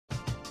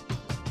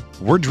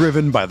We're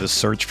driven by the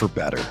search for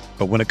better.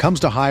 But when it comes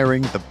to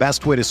hiring, the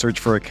best way to search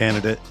for a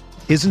candidate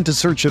isn't to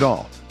search at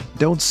all.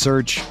 Don't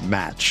search,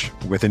 match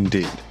with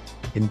Indeed.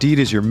 Indeed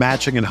is your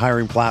matching and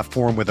hiring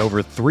platform with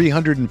over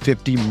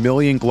 350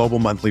 million global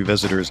monthly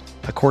visitors,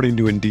 according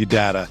to Indeed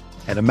data,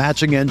 and a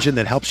matching engine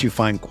that helps you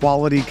find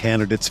quality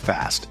candidates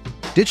fast.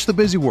 Ditch the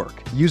busy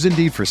work. Use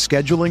Indeed for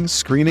scheduling,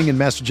 screening, and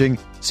messaging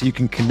so you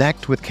can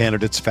connect with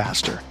candidates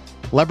faster.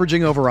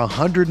 Leveraging over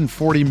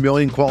 140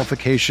 million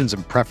qualifications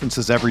and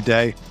preferences every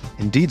day,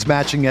 Indeed's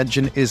matching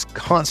engine is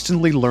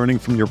constantly learning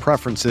from your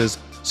preferences,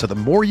 so the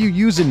more you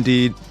use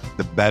Indeed,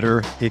 the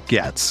better it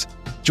gets.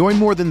 Join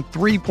more than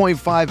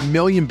 3.5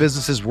 million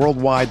businesses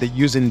worldwide that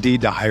use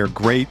Indeed to hire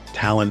great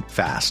talent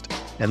fast.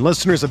 And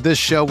listeners of this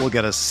show will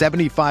get a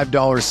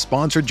 $75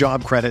 sponsored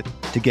job credit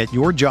to get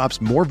your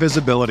jobs more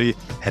visibility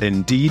at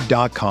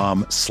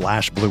Indeed.com/Blue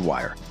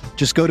Wire.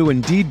 Just go to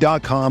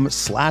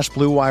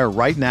Indeed.com/Blue Wire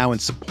right now and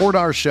support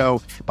our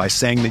show by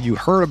saying that you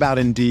heard about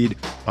Indeed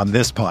on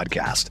this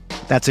podcast.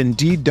 That's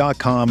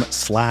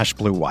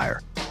Indeed.com/Blue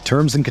Wire.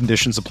 Terms and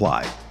conditions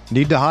apply.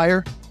 Need to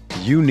hire?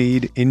 You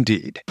need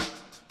Indeed.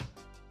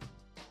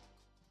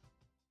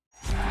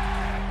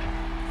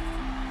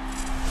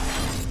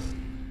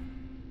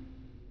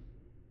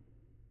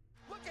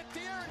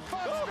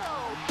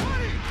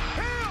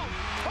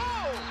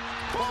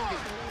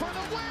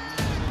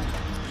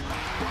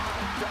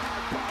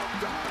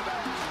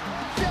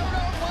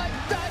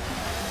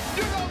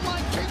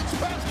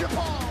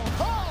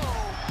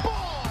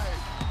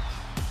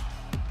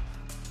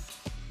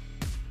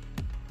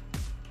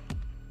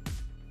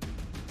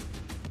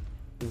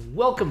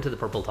 Welcome to the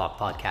Purple Talk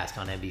podcast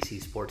on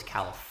NBC Sports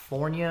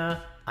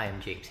California. I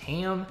am James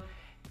Ham,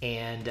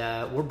 and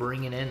we're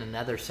bringing in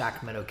another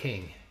Sacramento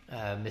King.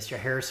 Mr.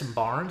 Harrison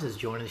Barnes is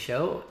joining the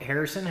show.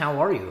 Harrison,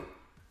 how are you?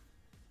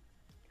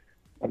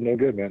 I'm no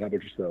good, man. How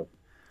about yourself?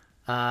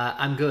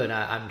 I'm good.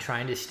 I'm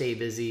trying to stay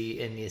busy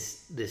in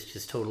this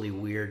just totally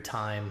weird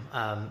time.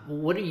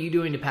 What are you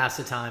doing to pass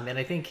the time? And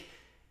I think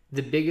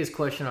the biggest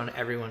question on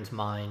everyone's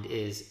mind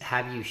is,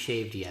 have you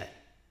shaved yet?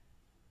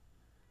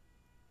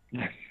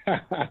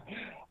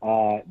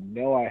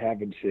 No, I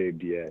haven't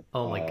shaved yet.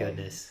 Oh my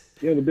goodness.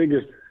 Yeah, the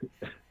biggest,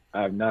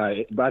 I've not,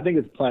 but I think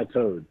it's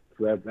plateaued,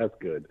 so that's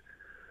good.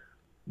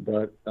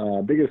 But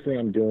biggest thing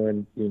I'm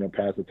doing,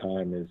 past the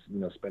time is,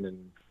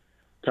 spending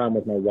time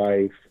with my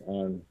wife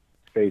on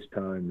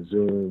FaceTime,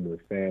 Zoom,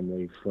 with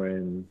family,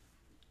 friends,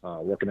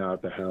 working out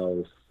at the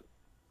house,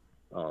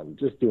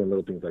 just doing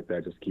little things like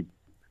that. Just keep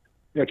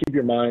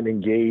your mind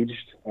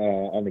engaged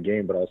on the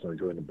game, but also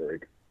enjoying the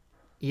break.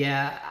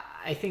 Yeah,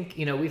 I think,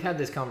 we've had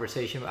this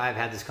conversation. I've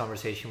had this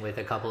conversation with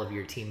a couple of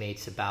your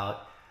teammates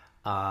about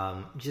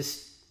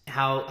just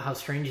how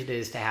strange it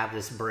is to have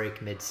this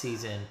break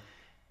mid-season.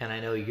 And I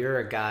know you're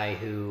a guy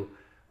who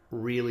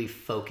really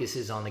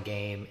focuses on the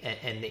game.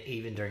 And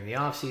even during the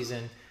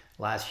offseason,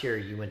 last year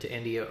you went to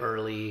India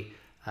early.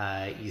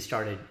 You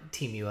started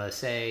Team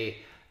USA.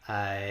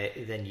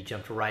 Then you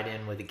jumped right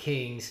in with the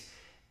Kings.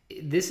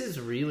 This is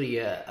really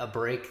a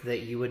break that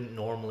you wouldn't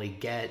normally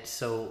get.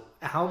 So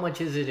how much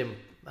is it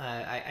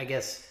I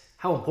guess,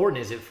 how important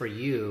is it for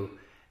you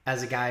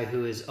as a guy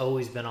who has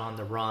always been on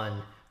the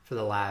run for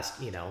the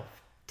last,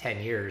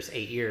 10 years,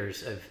 8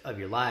 years of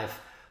your life,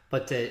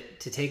 but to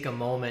take a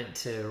moment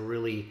to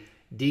really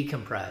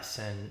decompress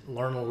and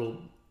learn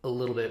a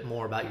little bit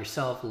more about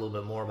yourself, a little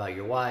bit more about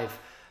your wife,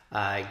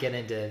 get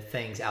into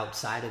things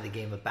outside of the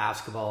game of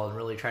basketball and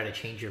really try to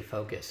change your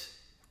focus?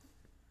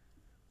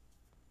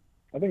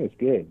 I think it's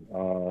good.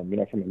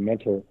 From a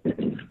mental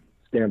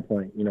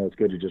standpoint, it's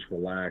good to just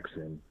relax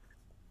and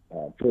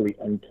fully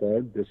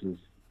unplug. This is,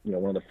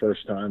 one of the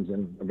first times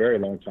in a very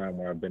long time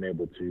where I've been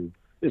able to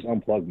just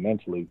unplug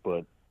mentally,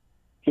 but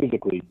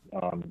physically,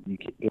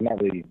 there's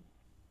not really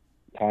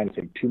time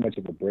to take too much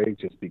of a break,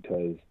 just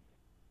because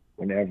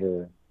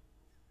whenever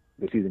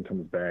the season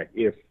comes back,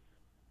 if,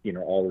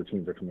 all the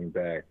teams are coming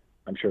back,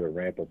 I'm sure the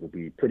ramp up will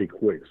be pretty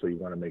quick. So you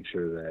want to make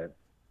sure that,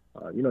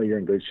 you're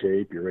in good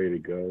shape, you're ready to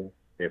go.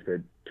 If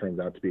it turns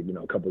out to be,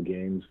 a couple of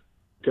games,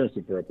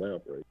 potentially for a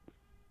playoff break.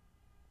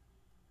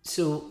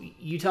 So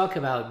you talk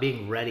about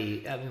being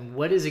ready. I mean,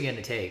 what is it going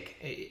to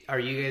take? Are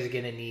you guys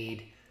going to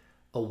need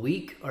a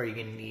week? Are you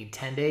going to need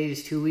 10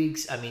 days, 2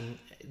 weeks? I mean,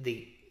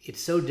 it's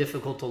so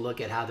difficult to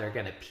look at how they're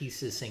going to piece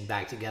this thing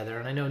back together.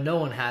 And I know no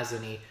one has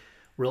any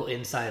real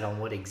insight on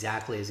what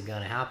exactly is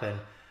going to happen.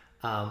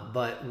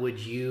 But would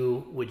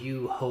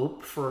you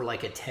hope for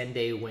like a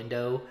 10-day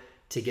window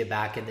to get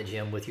back in the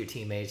gym with your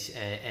teammates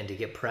and to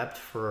get prepped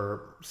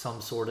for some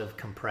sort of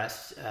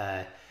compressed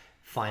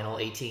final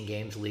 18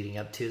 games leading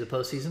up to the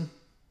postseason?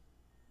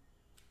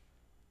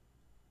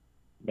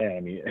 Man, I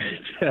mean,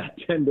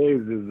 10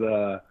 days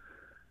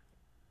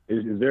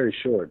is very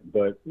short.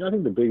 But I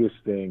think the biggest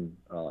thing,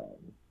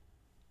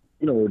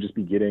 will just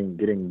be getting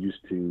used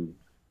to,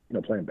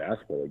 playing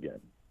basketball again.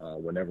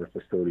 Whenever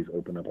facilities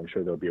open up, I'm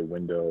sure there'll be a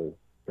window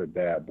for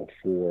that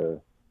before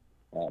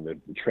the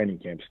training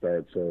camp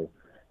starts. So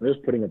I'm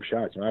just putting up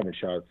shots. I haven't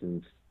shot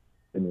since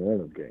the New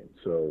Orleans game.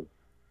 So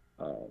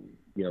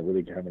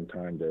really having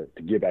time to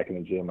get back in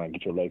the gym and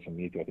get your legs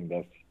underneath you. I think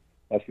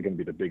that's going to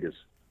be the biggest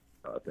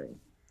thing.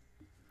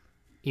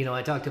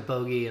 I talked to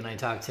Bogey and I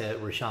talked to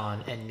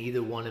Rashawn, and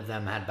neither one of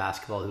them had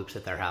basketball hoops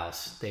at their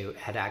house. They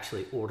had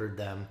actually ordered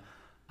them,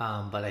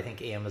 but I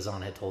think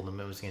Amazon had told them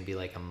it was going to be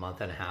like a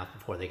month and a half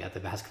before they got the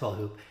basketball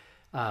hoop.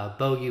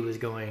 Bogey was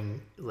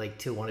going like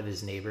to one of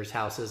his neighbors'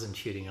 houses and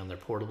shooting on their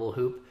portable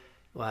hoop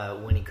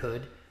when he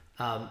could.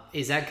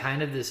 Is that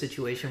kind of the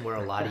situation where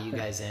a lot of you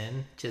guys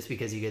in, just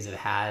because you guys have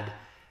had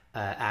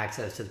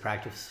access to the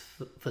practice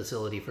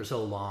facility for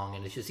so long,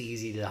 and it's just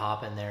easy to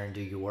hop in there and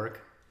do your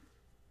work?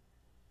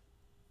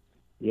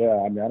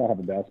 Yeah, I mean, I don't have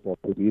a basketball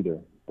hoop either,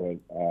 but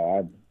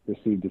I've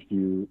received a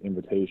few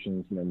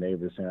invitations,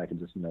 neighbors saying I could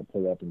just,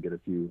 pull up and get a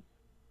few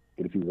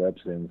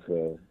reps in.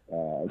 So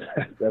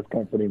that's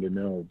comforting to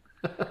know.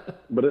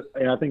 But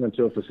I think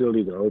until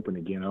facilities are open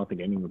again, I don't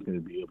think anyone's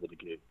going to be able to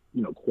get,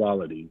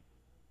 quality,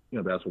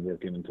 basketball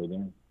work in until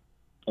then,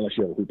 unless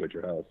you have a hoop at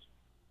your house.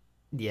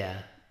 Yeah.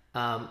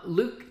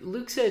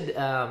 Luke said,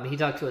 he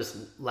talked to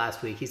us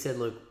last week. He said,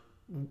 look,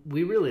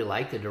 we really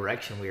like the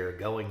direction we are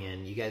going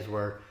in. You guys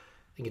were,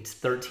 I think it's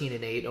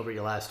 13-8 over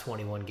your last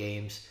 21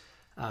 games.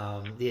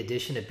 The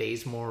addition of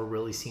Bazemore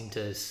really seemed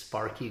to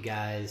spark you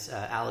guys.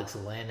 Alex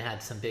Lynn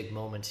had some big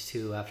moments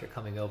too after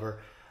coming over.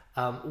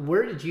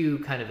 Where did you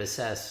kind of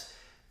assess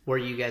where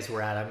you guys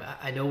were at?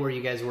 I know where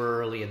you guys were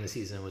early in the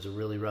season. It was a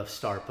really rough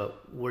start,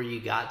 but where you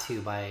got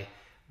to by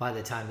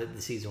the time that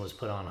the season was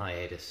put on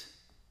hiatus?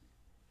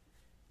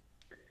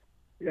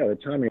 Yeah, the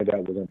timing of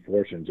that was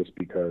unfortunate just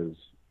because,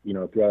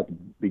 throughout the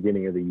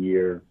beginning of the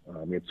year,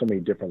 we had so many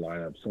different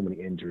lineups, so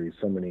many injuries,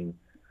 so many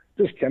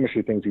just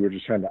chemistry things we were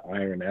just trying to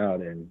iron out.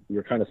 And we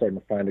were kind of starting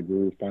to find a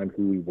groove, find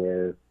who we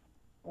were.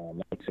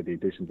 Like I said, the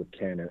additions of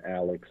Ken and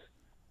Alex,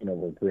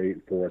 were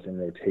great for us in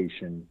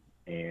rotation.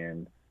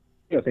 And,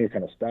 things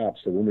kind of stopped.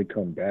 So when we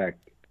come back,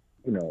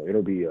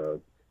 it'll be a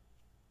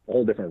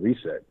whole different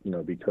reset,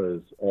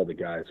 because all the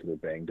guys who were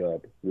banged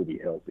up will be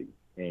healthy.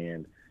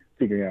 And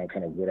figuring out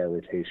kind of what our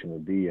rotation will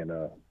be in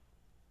a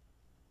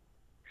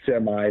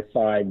semi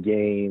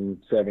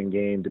 5-game,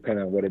 7-game,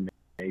 depending on what it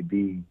may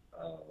be,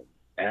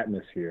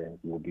 atmosphere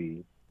will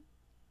be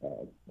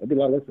it'll be a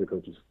lot less for the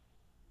coaches.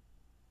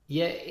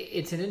 Yeah,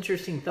 it's an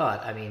interesting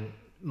thought. I mean,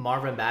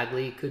 Marvin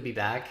Bagley could be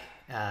back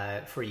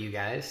for you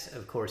guys.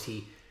 Of course,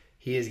 he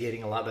is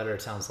getting a lot better,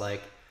 it sounds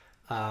like.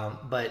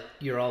 But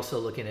you're also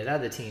looking at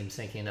other teams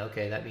thinking,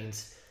 okay, that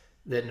means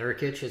that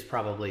Nurkic is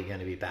probably going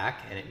to be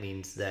back, and it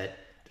means that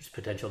there's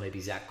potential maybe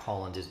Zach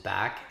Collins is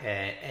back.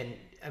 And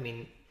I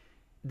mean,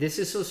 this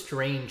is so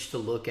strange to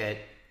look at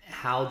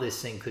how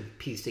this thing could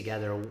piece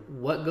together.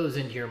 What goes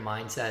into your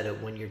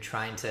mindset when you're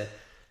trying to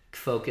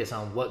focus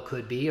on what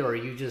could be, or are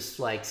you just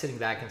like sitting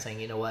back and saying,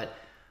 you know what,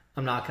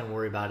 I'm not going to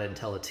worry about it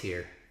until it's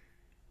here?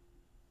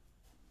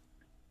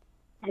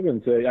 I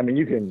wouldn't say. I mean,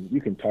 you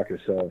can talk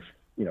yourself,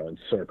 in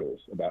circles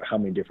about how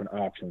many different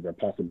options or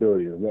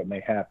possibilities or what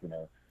may happen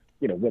or,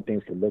 what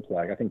things could look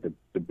like. I think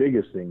the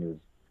biggest thing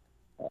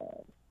is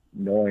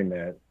knowing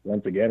that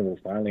once again we'll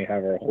finally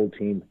have our whole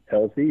team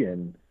healthy,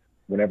 and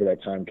whenever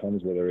that time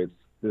comes, whether it's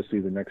this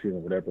season, next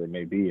season, whatever it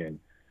may be, and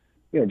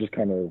just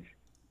kind of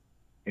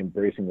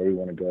embracing where we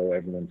want to go.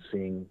 Everyone's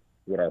seeing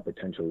what our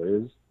potential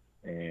is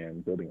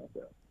and building off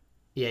that.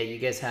 Yeah, you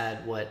guys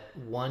had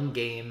one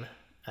game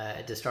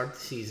to start the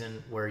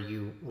season where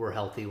you were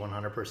healthy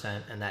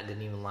 100%, and that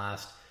didn't even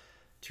last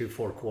through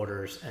 4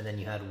 quarters. And then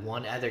you had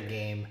one other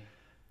game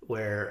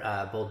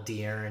where both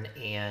De'Aaron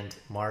and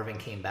Marvin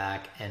came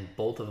back, and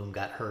both of them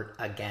got hurt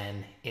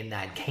again in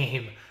that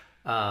game.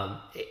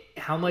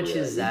 How much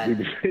is that?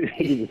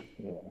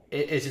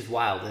 It's just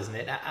wild, isn't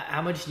it?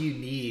 How much do you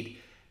need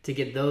to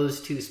get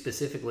those two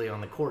specifically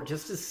on the court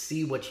just to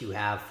see what you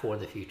have for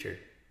the future?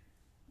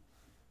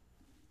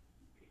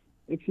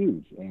 It's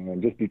huge,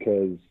 and just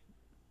because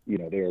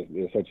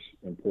they're such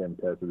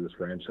important parts of this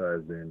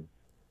franchise, and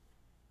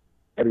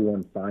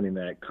everyone finding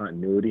that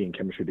continuity and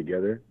chemistry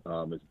together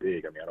is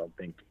big. I mean, I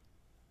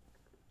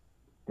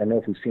don't know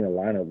if we've seen a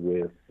lineup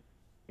with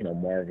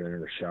Marvin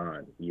and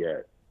Rashawn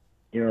yet.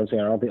 You know what I'm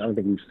saying? I don't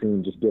think we've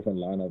seen just different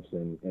lineups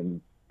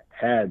and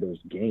had those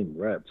game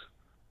reps.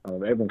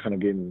 Everyone kind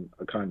of getting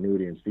a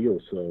continuity and feel.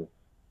 So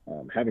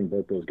having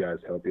both those guys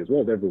healthy as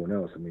well as everyone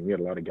else. I mean, we had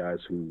a lot of guys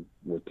who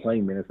were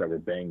playing minutes that were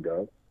banged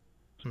up.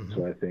 Mm-hmm.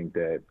 So I think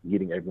that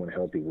getting everyone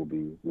healthy will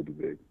be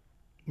big.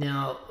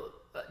 Now,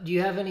 do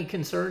you have any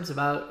concerns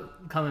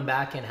about coming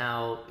back and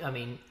how? I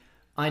mean,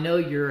 I know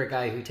you're a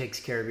guy who takes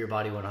care of your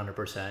body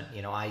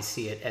 100%. I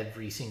see it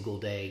every single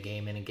day,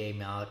 game in and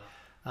game out.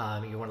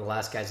 You're one of the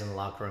last guys in the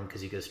locker room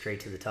because you go straight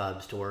to the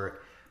tubs to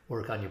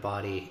work on your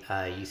body.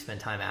 You spend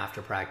time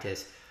after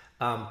practice.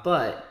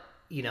 But,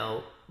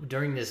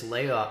 during this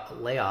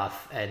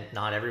layoff, and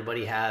not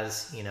everybody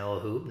has, a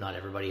hoop, not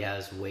everybody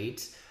has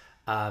weights.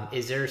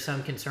 Is there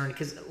some concern?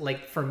 Because,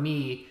 for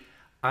me,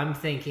 I'm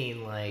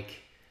thinking,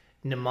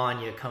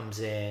 Nemanja comes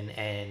in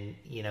and,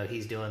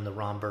 he's doing the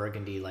Ron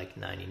Burgundy,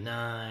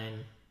 99,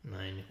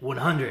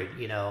 100,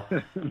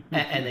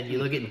 and then you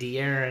look at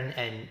De'Aaron,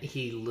 and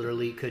he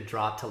literally could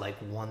drop to like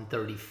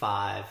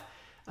 135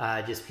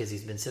 just because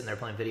he's been sitting there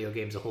playing video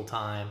games the whole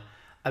time.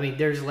 I mean,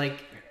 there's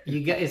like,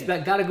 it's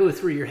got to go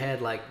through your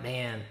head like,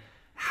 man,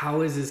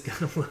 how is this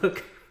going to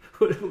look?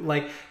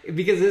 Like,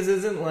 because this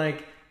isn't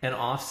like an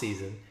off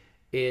season.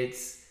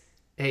 It's,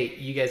 hey,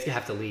 you guys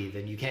have to leave,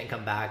 and you can't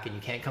come back, and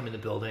you can't come in the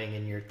building,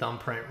 and your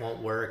thumbprint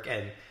won't work,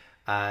 and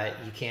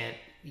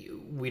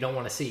we don't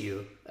want to see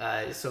you.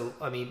 So,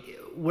 I mean,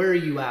 where are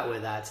you at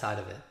with that side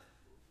of it?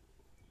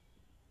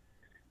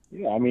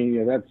 Yeah, I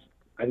mean,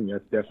 I think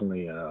that's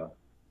definitely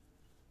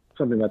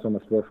something that's on the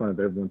forefront of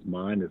everyone's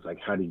mind, is like,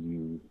 how do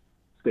you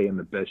stay in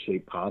the best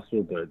shape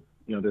possible? But,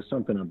 there's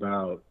something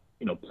about,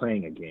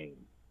 playing a game,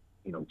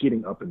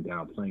 getting up and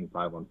down, playing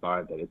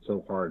 5-on-5, that it's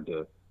so hard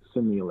to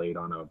simulate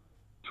on a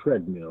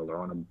treadmill or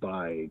on a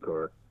bike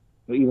or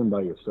even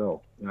by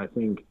yourself. And I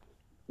think,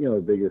 the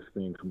biggest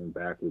thing coming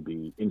back would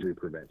be injury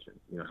prevention.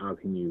 How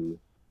can you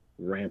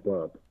ramp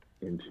up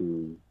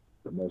into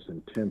the most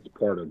intense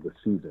part of the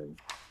season,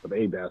 of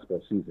a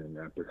basketball season,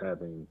 after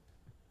having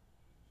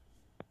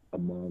a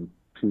month,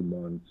 2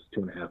 months,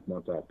 2.5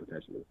 months off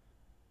potentially?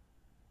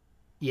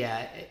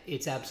 Yeah,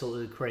 it's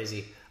absolutely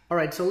crazy. All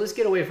right, so let's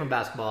get away from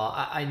basketball.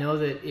 I know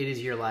that it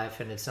is your life,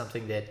 and it's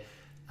something that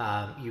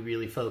you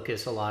really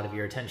focus a lot of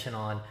your attention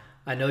on.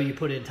 I know you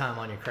put in time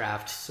on your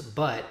crafts,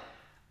 but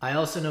I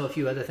also know a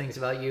few other things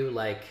about you,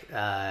 like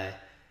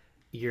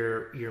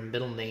your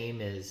middle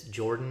name is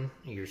Jordan,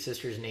 your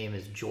sister's name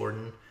is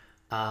Jordan,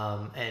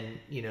 and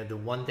the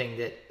one thing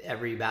that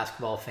every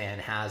basketball fan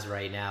has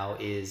right now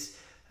is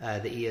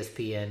the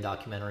ESPN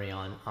documentary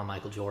on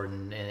Michael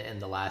Jordan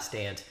and The Last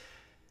Dance.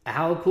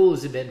 How cool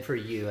has it been for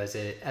you as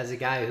a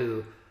guy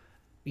who,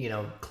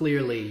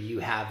 clearly you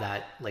have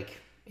that, like,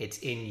 it's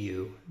in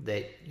you,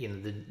 that,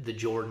 the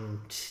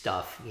Jordan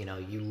stuff,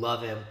 you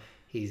love him.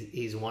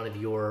 He's one of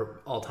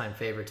your all-time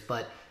favorites,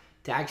 but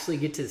to actually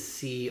get to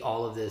see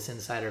all of this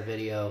insider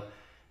video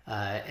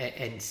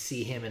and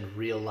see him in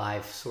real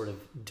life sort of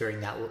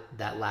during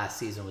that last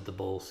season with the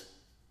Bulls.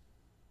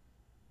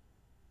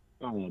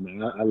 Oh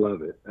man, I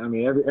love it. I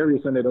mean, every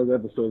Sunday those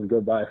episodes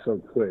go by so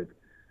quick.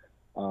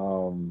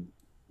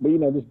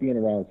 But just being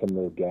around some of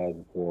those guys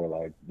before,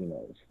 like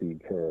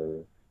Steve Kerr,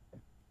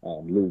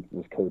 Luke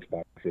was coached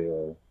by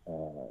Phil.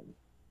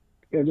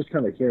 Just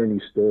kind of hearing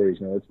these stories.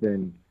 It's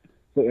been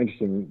so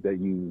interesting that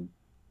you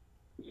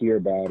hear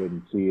about it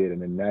and see it,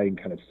 and then now you can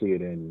kind of see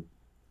it in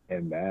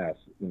mass.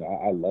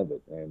 I love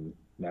it, and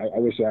I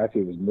wish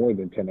actually it was more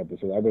than 10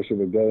 episodes. I wish it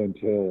would go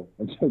until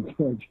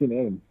quarantine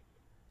ends.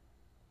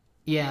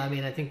 Yeah, I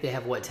mean, I think they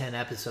have 10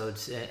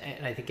 episodes,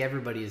 and I think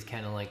everybody is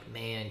kind of like,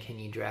 man, can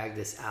you drag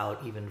this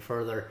out even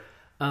further?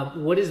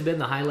 What has been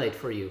the highlight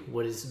for you?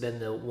 What has been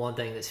the one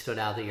thing that stood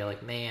out that you're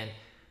like, man,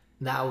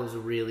 that was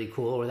really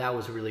cool, or that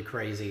was really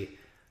crazy?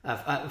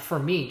 For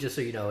me, just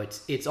so you know,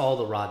 it's all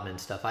the Rodman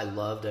stuff. I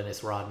love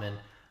Dennis Rodman.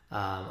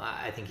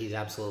 I think he's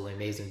absolutely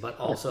amazing, but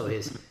also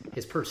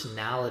his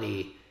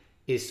personality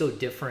is so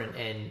different,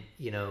 and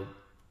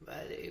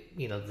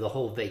the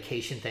whole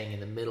vacation thing in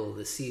the middle of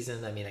the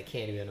season. I mean, I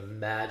can't even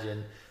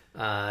imagine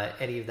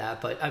any of that.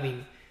 But I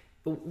mean,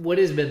 what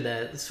has been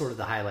the sort of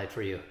the highlight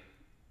for you?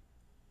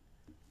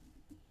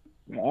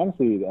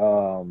 Honestly,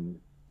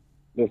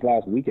 this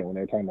last weekend when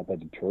they were talking about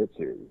that Detroit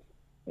series,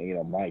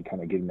 and, Mike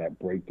kind of getting that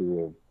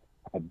breakthrough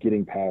of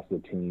getting past the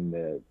team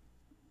that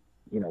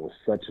was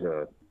such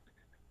a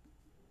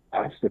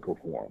obstacle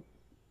for him,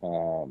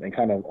 and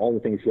kind of all the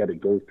things he had to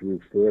go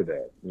through for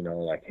that.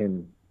 Like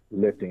him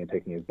lifting and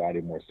taking his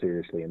body more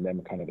seriously, and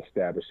then kind of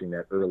establishing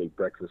that early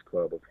breakfast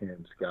club of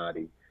him,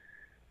 Scotty,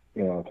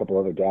 a couple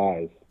other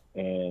guys,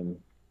 and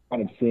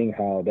kind of seeing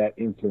how that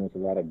influenced a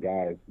lot of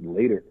guys in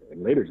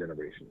later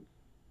generations.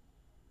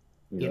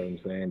 You know what I'm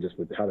saying? Just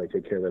with how they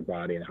take care of their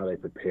body and how they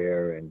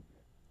prepare, and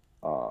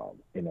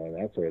and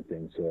that sort of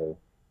thing. So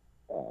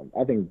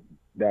I think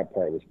that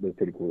part was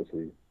pretty cool to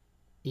see.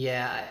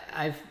 Yeah,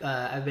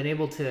 I've been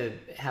able to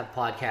have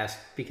podcasts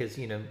because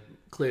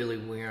clearly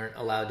we aren't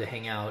allowed to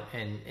hang out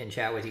and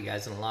chat with you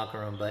guys in the locker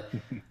room, but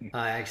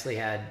I actually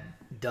had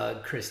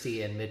Doug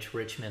Christie and Mitch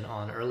Richmond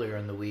on earlier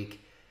in the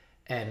week,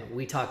 and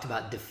we talked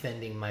about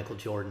defending Michael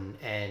Jordan.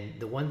 And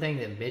the one thing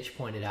that Mitch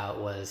pointed out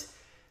was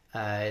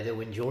that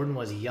when Jordan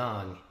was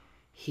young,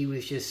 he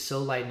was just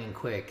so lightning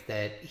quick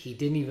that he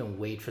didn't even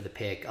wait for the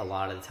pick a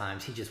lot of the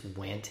times. He just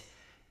went,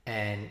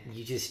 and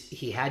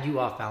he had you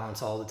off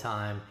balance all the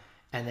time.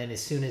 And then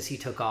as soon as he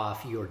took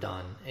off, you were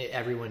done.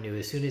 Everyone knew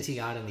as soon as he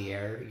got in the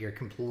air, you're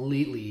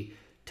completely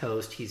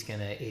toast. He's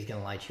gonna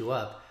light you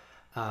up.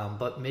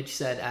 But Mitch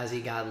said as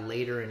he got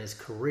later in his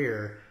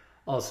career,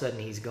 all of a sudden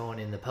he's going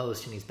in the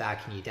post and he's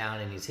backing you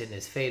down and he's hitting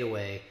his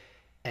fadeaway,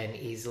 and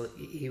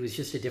he was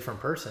just a different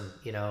person.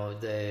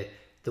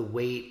 The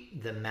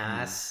weight, the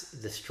mass,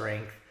 the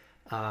strength.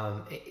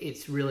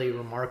 It's really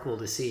remarkable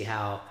to see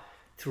how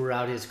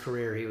throughout his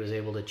career he was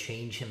able to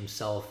change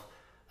himself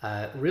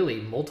really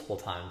multiple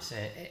times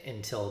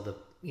until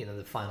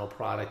the final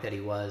product that he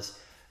was.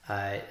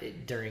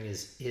 during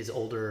his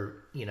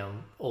older,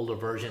 older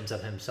versions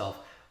of himself.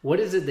 What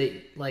is it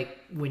that, like,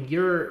 when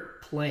you're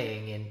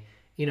playing and,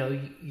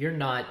 you're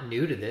not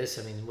new to this.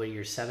 I mean,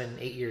 you're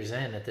 7-8 years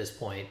in at this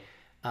point.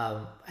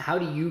 How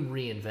do you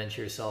reinvent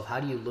yourself? How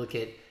do you look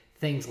at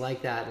things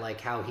like that,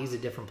 like how he's a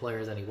different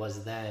player than he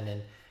was then?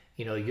 And,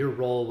 your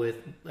role with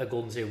a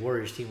Golden State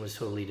Warriors team was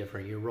totally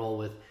different. Your role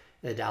with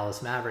the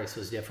Dallas Mavericks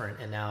was different.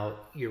 And now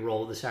your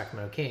role with the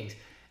Sacramento Kings.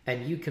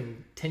 And you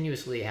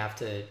continuously have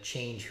to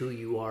change who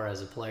you are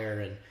as a player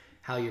and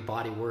how your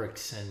body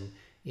works and,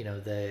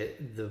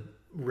 the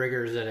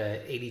rigors that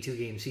a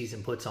 82-game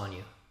season puts on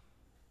you.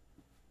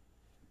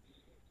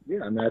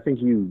 Yeah, I mean, I think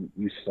you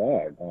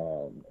saw it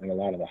in a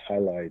lot of the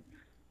highlights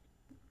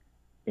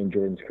in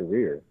Jordan's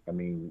career. I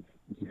mean,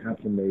 you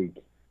have to make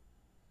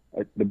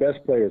the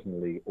best players in the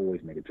league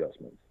always make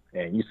adjustments,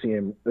 and you see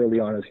him early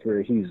on in his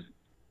career.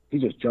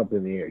 He's just jumping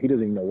in the air. He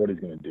doesn't even know what he's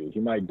going to do. He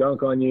might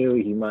dunk on you.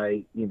 He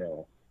might,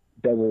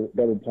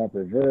 double pump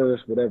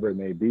reverse, whatever it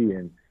may be.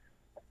 And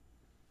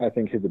I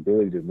think his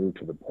ability to move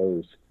to the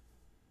post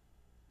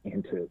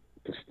and to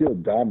still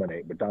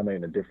dominate, but dominate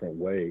in a different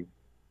way,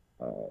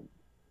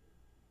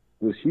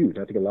 was huge.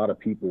 I think a lot of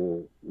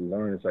people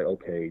learn, it's like,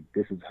 okay,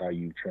 this is how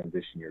you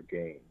transition your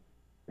game.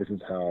 This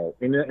is how,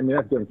 and I mean,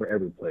 that's different for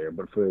every player,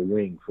 but for a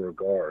wing, for a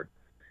guard,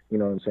 you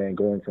know what I'm saying,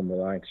 going from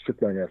relying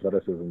strictly on your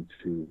athleticism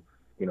to,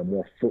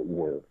 more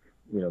footwork,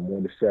 more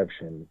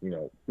deception,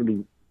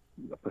 really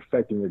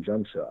perfecting your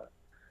jump shot,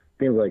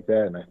 things like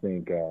that. And I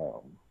think,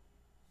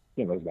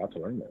 there's a lot to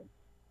learn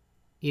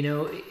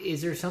there.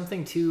 Is there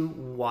something to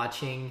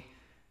watching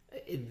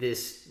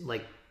this,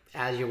 like,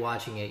 as you're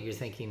watching it, you're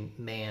thinking,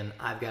 man,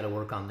 I've got to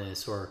work on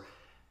this, or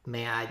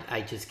man,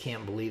 I just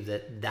can't believe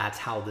that that's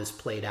how this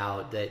played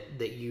out,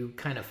 that you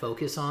kind of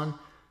focus on?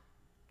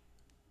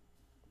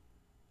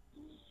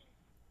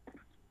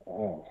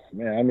 Oh,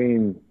 man, I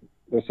mean,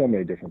 there's so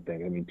many different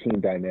things. I mean, team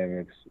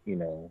dynamics,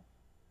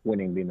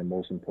 winning being the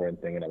most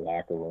important thing in a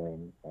locker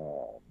room.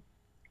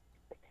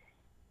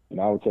 And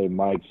I would say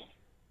Mike's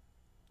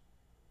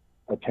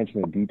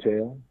attention to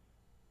detail,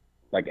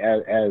 like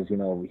as he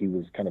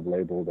was kind of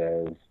labeled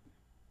as,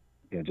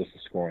 just a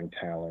scoring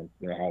talent,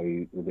 how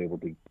he was able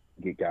to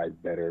get guys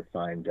better,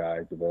 find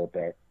guys, develop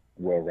that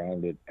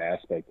well-rounded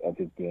aspect of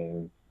his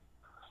game.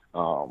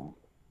 And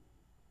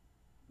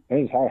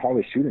it's how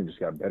his shooting just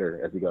got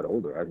better as he got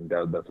older. I think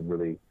that's a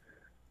really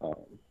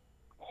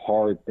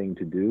hard thing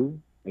to do.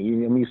 And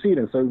you see it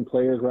in certain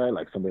players, right?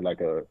 Like somebody like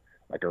a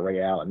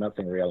Ray Allen. Not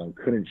saying Ray Allen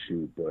couldn't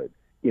shoot, but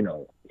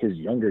his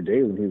younger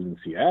days when he was in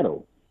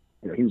Seattle,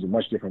 he was a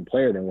much different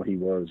player than what he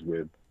was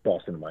with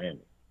Boston and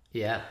Miami.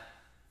 Yeah.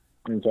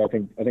 And so I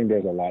think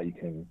there's a lot you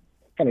can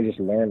kind of just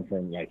learn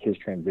from, like, his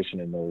transition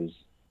in those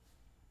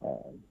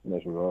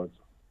regards.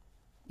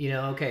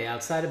 Okay,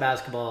 outside of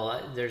basketball,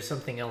 there's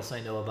something else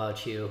I know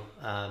about you,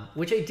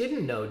 which I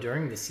didn't know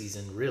during the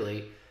season,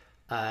 really.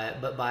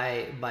 But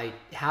by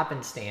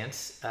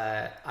happenstance,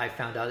 I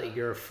found out that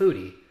you're a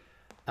foodie.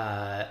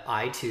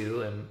 I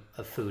too am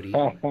a foodie.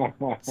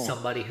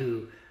 Somebody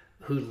who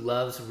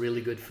loves really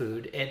good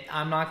food, and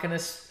I'm not gonna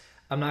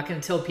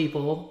tell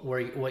people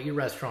what your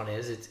restaurant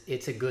is.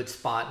 It's a good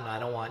spot, and I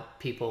don't want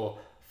people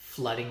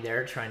flooding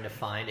there trying to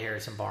find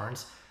Harrison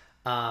Barnes.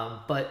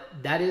 But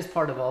that is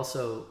part of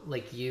also,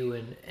 like, you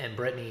and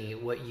Brittany,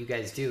 what you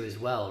guys do as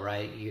well,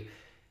 right?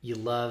 You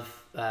love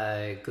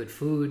good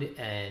food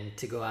and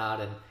to go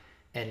out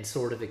and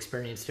sort of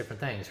experience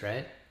different things,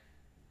 right?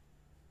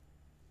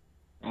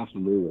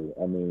 Absolutely.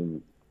 I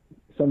mean,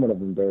 somewhat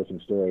of an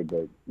embarrassing story,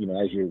 but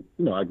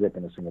I grew up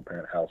in a single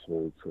parent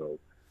household, so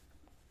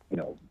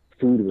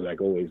food was like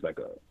always like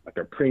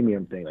a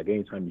premium thing. Like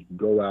anytime you can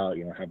go out,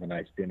 have a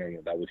nice dinner,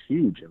 that was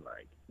huge. And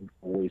like you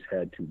always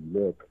had to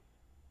look,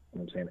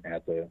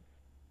 at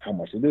how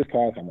much does this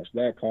cost, how much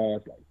that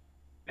cost, like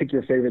pick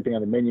your favorite thing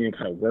on the menu and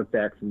kind of work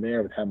back from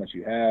there with how much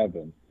you have.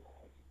 And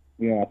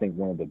I think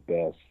one of the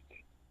best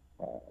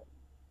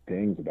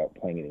things about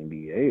playing in the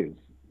NBA is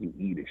you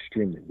eat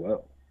extremely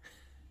well.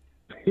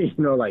 In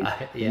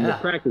the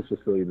practice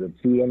facility, the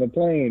food on the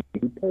plane,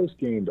 post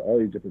games, all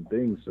these different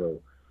things. So,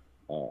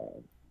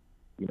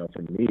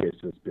 for me,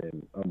 it's just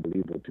been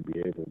unbelievable to be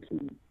able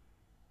to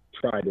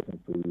try different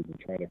foods and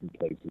try different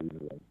places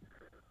and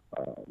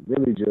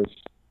really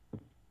just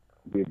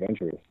be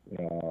adventurous,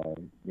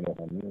 on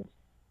meals.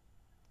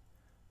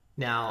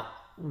 Now,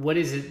 what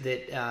is it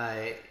that,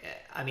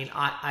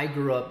 I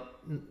grew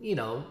up,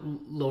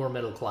 lower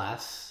middle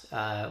class.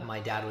 My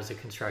dad was a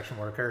construction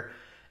worker,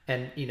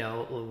 and,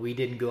 we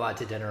didn't go out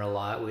to dinner a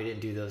lot. We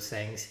didn't do those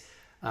things.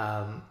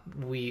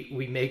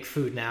 We make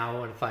food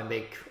now, and if I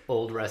make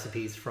old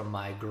recipes from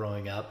my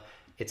growing up,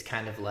 it's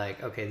kind of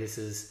like, okay,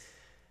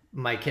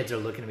 my kids are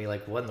looking at me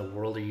like, what in the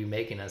world are you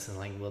making us? And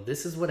like, well,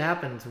 this is what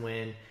happens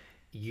when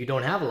you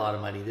don't have a lot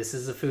of money. This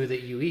is the food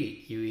that you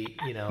eat. You eat,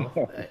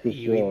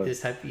 eat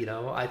this type,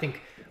 I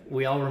think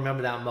we all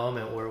remember that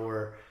moment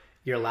where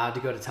you're allowed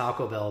to go to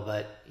Taco Bell,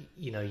 but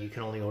you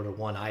can only order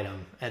one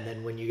item. And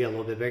then when you get a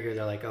little bit bigger,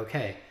 they're like,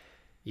 okay,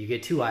 you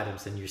get 2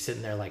 items, and you're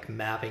sitting there like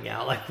mapping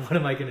out, like, what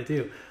am I going to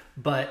do?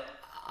 But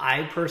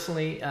I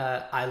personally,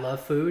 I love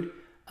food,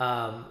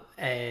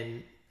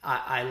 and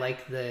I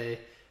like the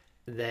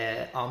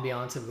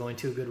ambiance of going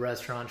to a good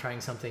restaurant, trying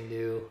something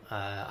new.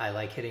 I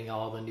like hitting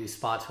all the new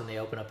spots when they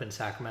open up in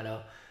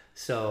Sacramento.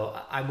 So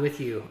I'm with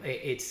you.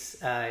 It's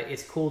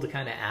cool to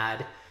kind of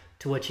add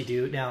to what you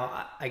do.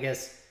 Now, I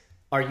guess,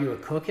 are you a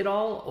cook at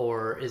all,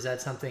 or is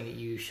that something that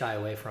you shy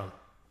away from?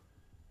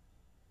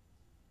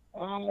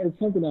 It's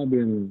something I've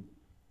been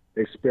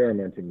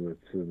experimenting with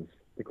since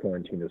the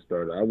quarantine has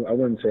started. I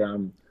wouldn't say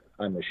I'm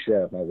a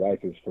chef. My wife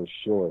is for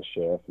sure a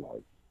chef.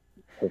 Like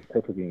her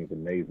cooking is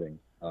amazing.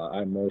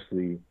 I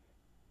mostly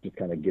just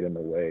kind of get in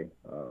the way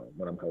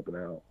when I'm helping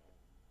out.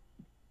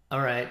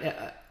 All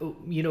right.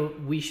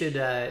 We should,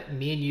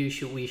 me and you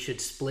we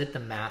should split the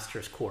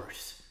master's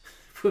course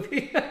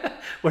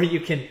where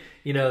you can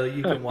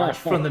watch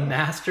from the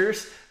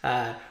masters.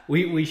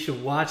 We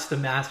should watch the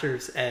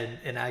masters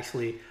and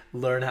actually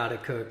learn how to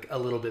cook a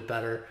little bit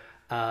better.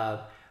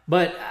 But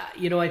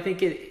I think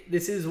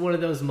this is one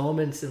of those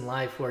moments in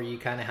life where you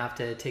kind of have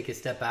to take a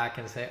step back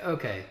and say,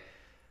 okay,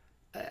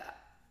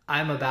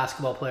 I'm a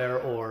basketball player,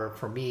 or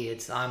for me,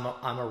 it's I'm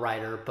a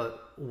writer,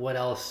 but what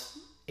else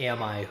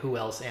am I? Who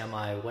else am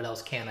I? What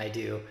else can I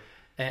do?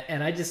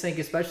 And I just think,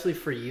 especially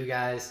for you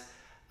guys,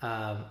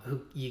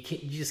 who you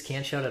just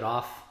can't shut it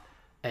off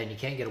and you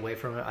can't get away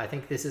from it. I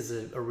think this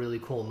is a really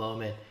cool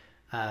moment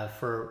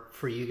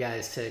for you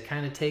guys to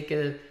kind of take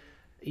a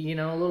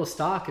little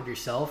stock of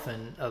yourself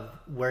and of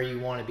where you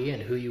want to be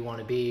and who you want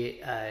to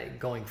be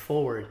going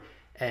forward.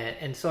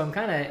 And so I'm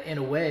kind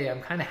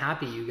of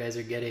happy you guys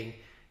are getting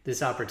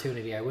this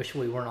opportunity. I wish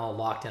we weren't all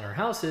locked in our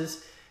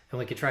houses and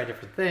we could try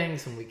different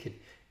things and we could,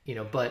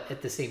 but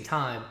at the same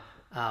time,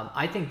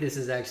 I think this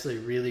is actually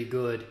really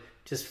good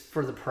just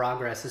for the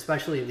progress,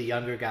 especially the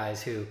younger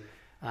guys who,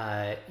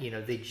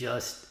 they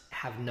just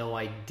have no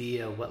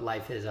idea what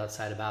life is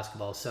outside of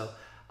basketball. So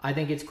I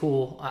think it's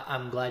cool.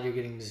 I'm glad you're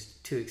getting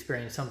to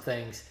experience some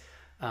things.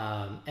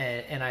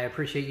 And I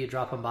appreciate you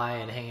dropping by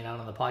and hanging out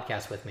on the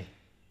podcast with me.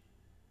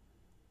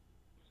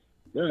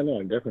 Yeah, no,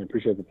 I definitely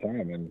appreciate the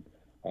time, and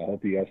I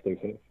hope you guys stay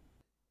safe.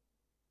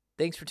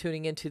 Thanks for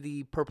tuning in to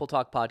the Purple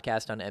Talk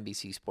podcast on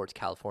NBC Sports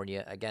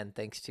California. Again,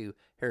 thanks to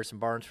Harrison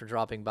Barnes for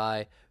dropping by.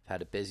 We've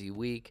had a busy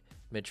week.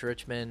 Mitch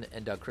Richmond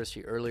and Doug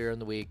Christie earlier in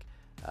the week.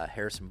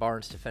 Harrison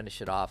Barnes to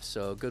finish it off.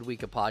 So a good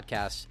week of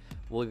podcasts.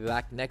 We'll be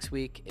back next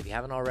week. If you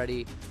haven't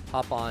already,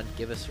 hop on,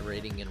 give us a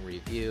rating and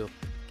review.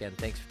 Again,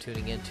 thanks for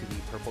tuning in to the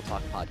Purple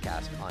Talk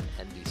podcast on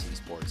NBC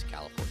Sports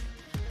California.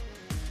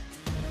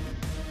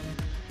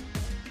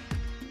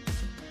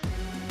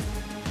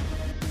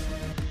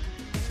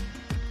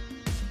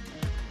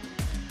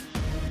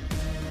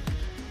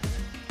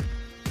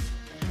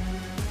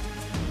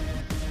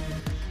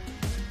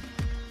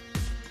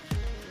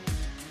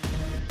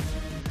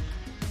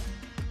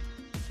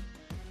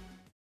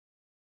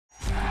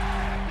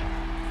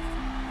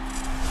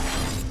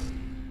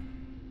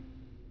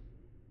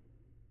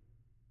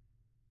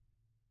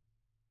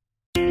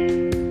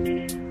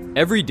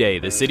 Every day,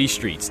 the city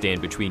streets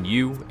stand between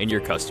you and your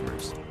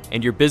customers,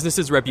 and your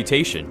business's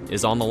reputation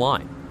is on the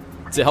line.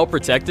 To help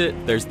protect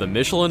it, there's the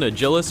Michelin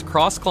Agilis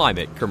Cross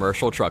Climate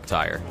Commercial Truck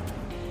Tire.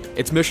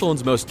 It's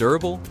Michelin's most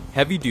durable,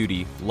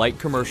 heavy-duty, light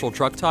commercial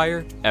truck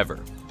tire ever,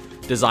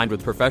 designed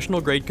with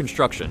professional-grade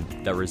construction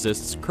that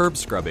resists curb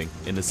scrubbing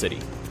in the city.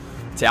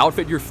 To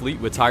outfit your fleet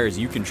with tires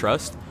you can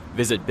trust,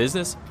 visit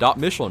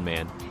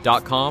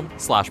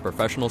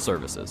business.michelinman.com/professional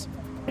services.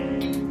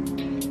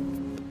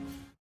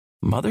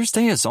 Mother's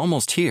Day is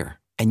almost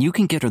here, and you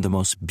can get her the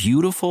most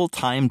beautiful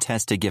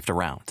time-tested gift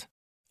around.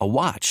 A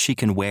watch she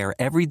can wear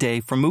every day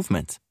from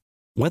Movement.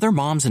 Whether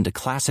mom's into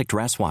classic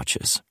dress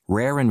watches,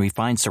 rare and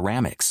refined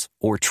ceramics,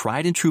 or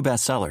tried-and-true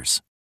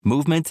bestsellers,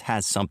 Movement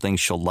has something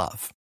she'll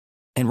love.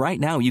 And right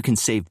now, you can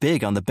save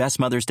big on the best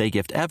Mother's Day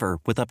gift ever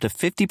with up to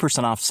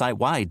 50% off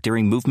site-wide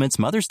during Movement's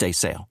Mother's Day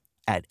sale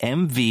at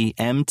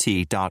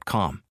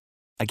MVMT.com.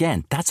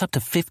 Again, that's up to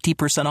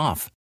 50%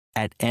 off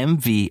at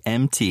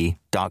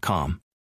MVMT.com.